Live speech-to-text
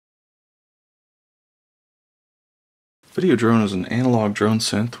Videodrone is an analog drone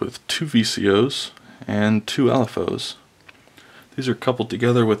synth with 2 VCOs and 2 LFOs. These are coupled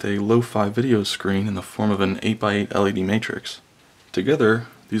together with a lo-fi video screen in the form of an 8x8 LED matrix. Together,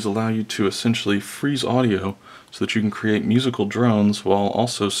 these allow you to essentially freeze audio so that you can create musical drones while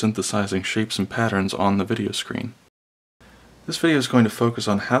also synthesizing shapes and patterns on the video screen. This video is going to focus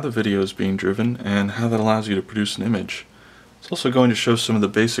on how the video is being driven and how that allows you to produce an image. It's also going to show some of the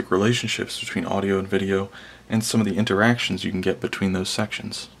basic relationships between audio and video and some of the interactions you can get between those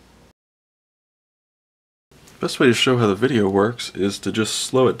sections. The best way to show how the video works is to just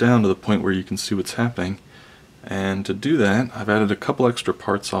slow it down to the point where you can see what's happening. And to do that, I've added a couple extra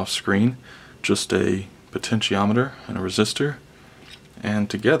parts off screen, just a potentiometer and a resistor,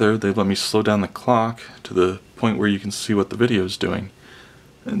 and together they've let me slow down the clock to the point where you can see what the video is doing.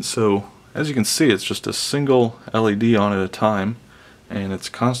 And so, as you can see, it's just a single LED on at a time, and it's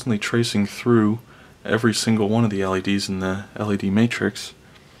constantly tracing through every single one of the LEDs in the LED matrix.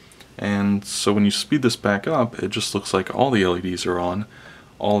 And so when you speed this back up, it just looks like all the LEDs are on,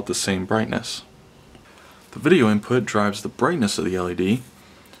 all at the same brightness. The video input drives the brightness of the LED,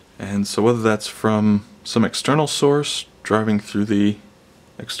 and so whether that's from some external source driving through the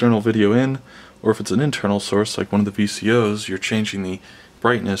external video in, or if it's an internal source like one of the VCOs, you're changing the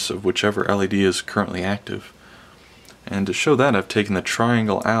brightness of whichever LED is currently active. And to show that, I've taken the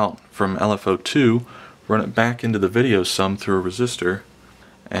triangle out from LFO2, run it back into the video sum through a resistor,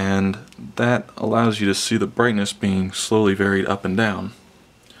 and that allows you to see the brightness being slowly varied up and down.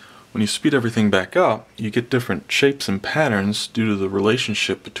 When you speed everything back up, you get different shapes and patterns due to the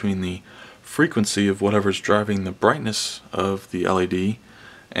relationship between the frequency of whatever's driving the brightness of the LED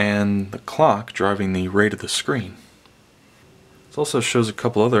and the clock driving the rate of the screen. It also shows a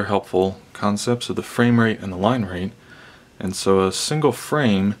couple other helpful concepts of the frame rate and the line rate. And so a single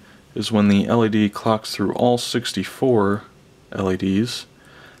frame is when the LED clocks through all 64 LEDs,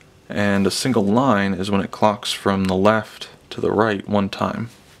 and a single line is when it clocks from the left to the right one time.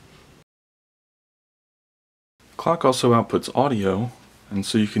 The clock also outputs audio, and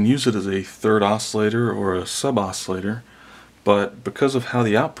so you can use it as a third oscillator or a sub-oscillator, but because of how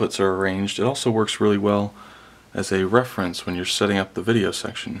the outputs are arranged, it also works really well as a reference when you're setting up the video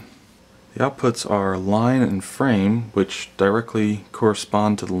section. The outputs are line and frame, which directly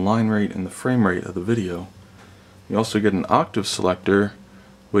correspond to the line rate and the frame rate of the video. You also get an octave selector,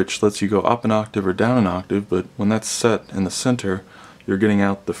 which lets you go up an octave or down an octave, but when that's set in the center, you're getting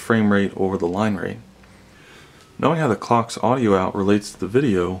out the frame rate or the line rate. Knowing how the clock's audio out relates to the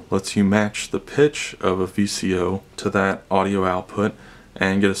video lets you match the pitch of a VCO to that audio output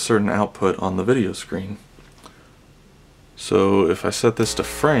and get a certain output on the video screen. So if I set this to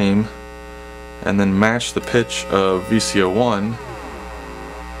frame and then match the pitch of VCO1,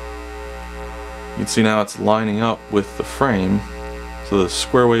 you can see now it's lining up with the frame. So the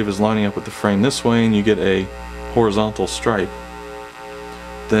square wave is lining up with the frame this way, and you get a horizontal stripe.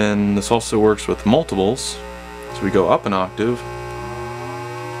 Then this also works with multiples. So we go up an octave,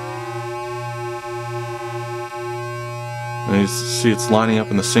 and you see it's lining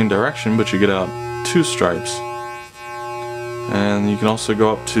up in the same direction, but you get out 2 stripes. And you can also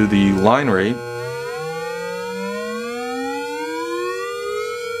go up to the line rate,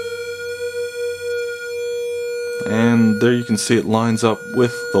 and there you can see it lines up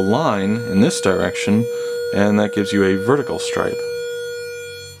with the line in this direction, and that gives you a vertical stripe.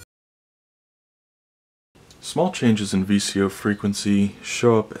 Small changes in VCO frequency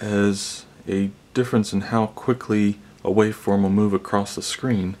show up as a difference in how quickly a waveform will move across the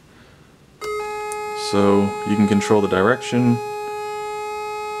screen. So you can control the direction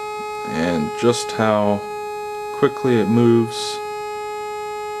and just how quickly it moves.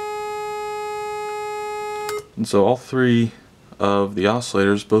 And so all 3 of the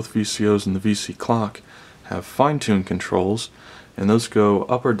oscillators, both VCOs and the VC clock, have fine-tune controls, and those go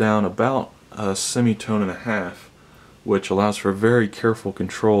up or down about a semitone and a half, which allows for very careful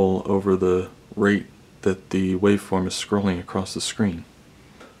control over the rate that the waveform is scrolling across the screen.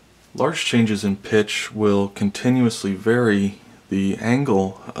 Large changes in pitch will continuously vary the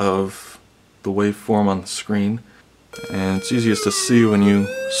angle of the waveform on the screen, and it's easiest to see when you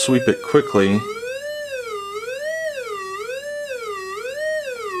sweep it quickly.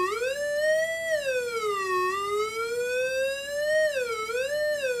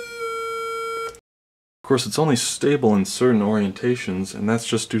 Of course, it's only stable in certain orientations, and that's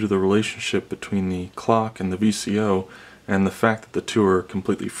just due to the relationship between the clock and the VCO and the fact that the 2 are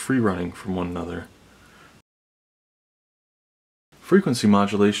completely free-running from one another. Frequency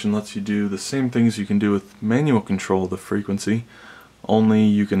modulation lets you do the same things you can do with manual control of the frequency, only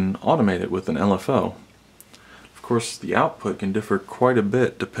you can automate it with an LFO. Of course, the output can differ quite a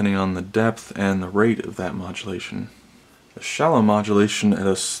bit depending on the depth and the rate of that modulation. A shallow modulation at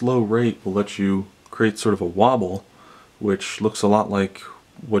a slow rate will let you create sort of a wobble, which looks a lot like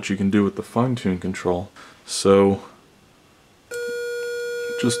what you can do with the fine-tune control. So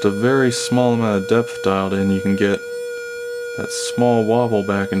just a very small amount of depth dialed in, you can get that small wobble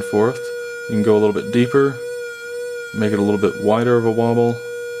back and forth. You can go a little bit deeper, make it a little bit wider of a wobble,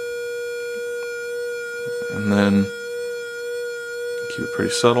 and then keep it pretty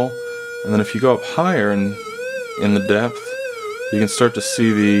subtle. And then if you go up higher in the depth, you can start to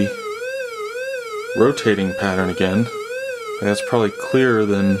see the rotating pattern again. And that's probably clearer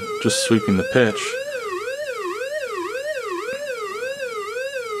than just sweeping the pitch.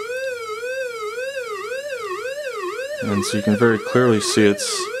 And so you can very clearly see it's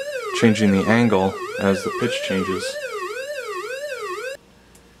changing the angle as the pitch changes.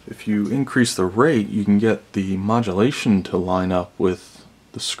 If you increase the rate, you can get the modulation to line up with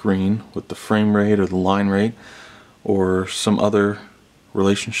the screen, with the frame rate or the line rate, or some other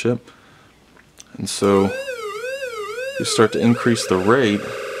relationship. And so if you start to increase the rate,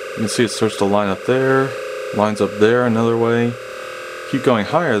 you can see it starts to line up there, lines up there another way. Keep going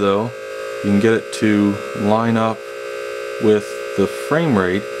higher though, you can get it to line up with the frame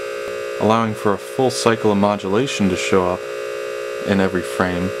rate, allowing for a full cycle of modulation to show up in every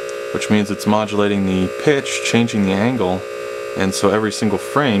frame, which means it's modulating the pitch, changing the angle, and so every single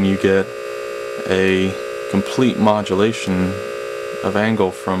frame you get a complete modulation of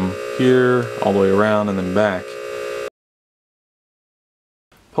angle from here all the way around and then back.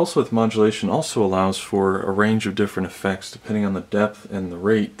 Pulse width modulation also allows for a range of different effects depending on the depth and the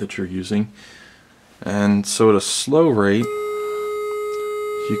rate that you're using. And so at a slow rate,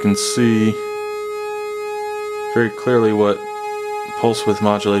 you can see very clearly what pulse width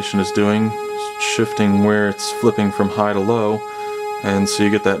modulation is doing, shifting where it's flipping from high to low, and so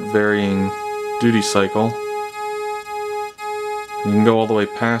you get that varying duty cycle. You can go all the way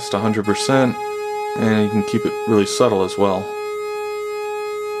past 100%, and you can keep it really subtle as well.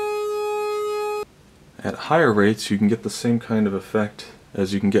 At higher rates, you can get the same kind of effect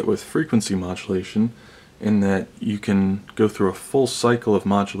as you can get with frequency modulation, in that you can go through a full cycle of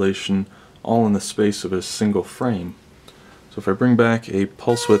modulation all in the space of a single frame. So if I bring back a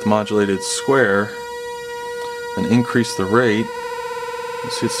pulse width modulated square and increase the rate, you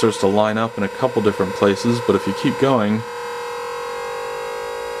see it starts to line up in a couple different places, but if you keep going,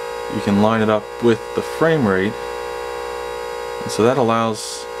 you can line it up with the frame rate, and so that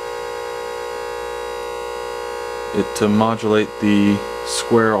allows it to modulate the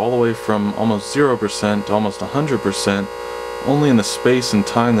square all the way from almost 0% to almost 100%, only in the space and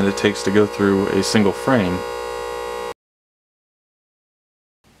time that it takes to go through a single frame.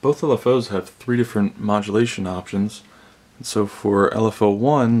 Both LFOs have 3 different modulation options, and so for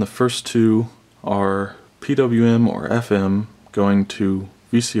LFO1, the first 2 are PWM or FM going to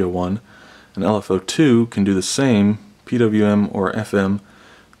VCO1, and LFO2 can do the same, PWM or FM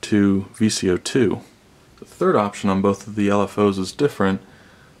to VCO2. The third option on both of the LFOs is different.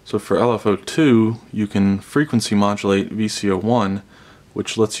 So for LFO2, you can frequency modulate VCO1,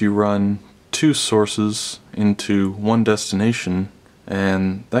 which lets you run 2 sources into one destination,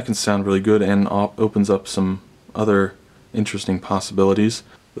 and that can sound really good and opens up some other interesting possibilities.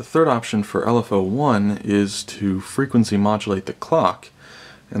 The third option for LFO1 is to frequency modulate the clock,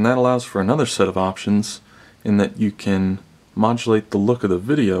 and that allows for another set of options in that you can modulate the look of the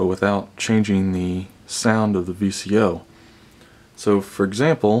video without changing the sound of the VCO. So for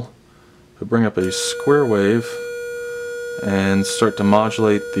example, if I bring up a square wave and start to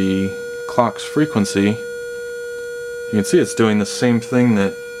modulate the clock's frequency, you can see it's doing the same thing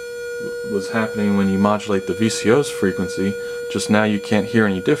that was happening when you modulate the VCO's frequency, just now you can't hear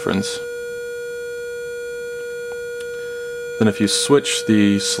any difference. Then if you switch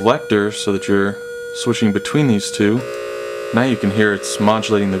the selector so that you're switching between these two, now you can hear it's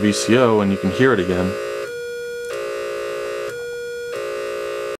modulating the VCO and you can hear it again.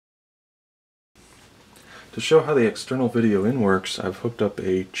 To show how the external video in works, I've hooked up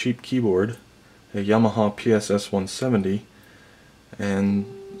a cheap keyboard, a Yamaha PSS 170, and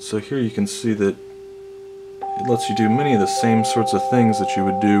so here you can see that it lets you do many of the same sorts of things that you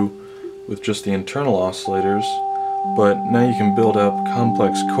would do with just the internal oscillators, but now you can build up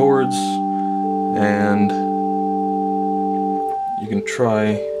complex chords and you can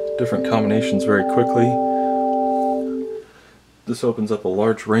try different combinations very quickly. This opens up a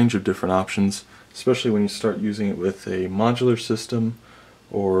large range of different options, especially when you start using it with a modular system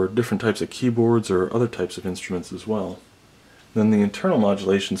or different types of keyboards or other types of instruments as well. Then the internal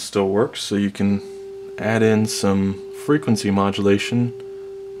modulation still works, so you can add in some frequency modulation,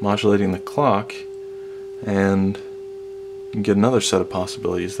 modulating the clock, and you can get another set of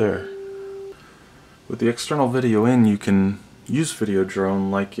possibilities there. With the external video in, you can use Videodrone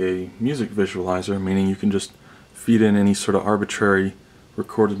like a music visualizer, meaning you can just feed in any sort of arbitrary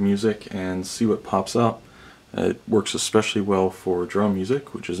recorded music and see what pops up. It works especially well for drone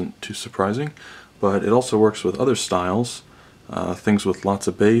music, which isn't too surprising, but it also works with other styles, things with lots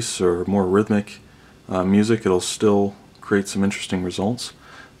of bass or more rhythmic music. It'll still create some interesting results.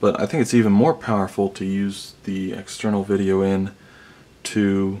 But I think it's even more powerful to use the external video in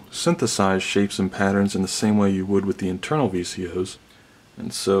to synthesize shapes and patterns in the same way you would with the internal VCOs.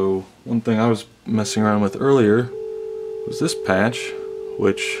 And so one thing I was messing around with earlier was this patch,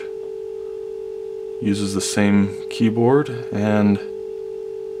 which uses the same keyboard, and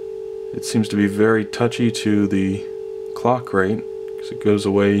it seems to be very touchy to the clock rate because it goes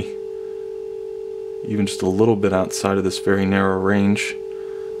away even just a little bit outside of this very narrow range.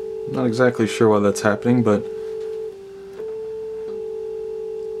 I'm not exactly sure why that's happening, but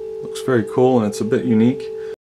looks very cool and it's a bit unique.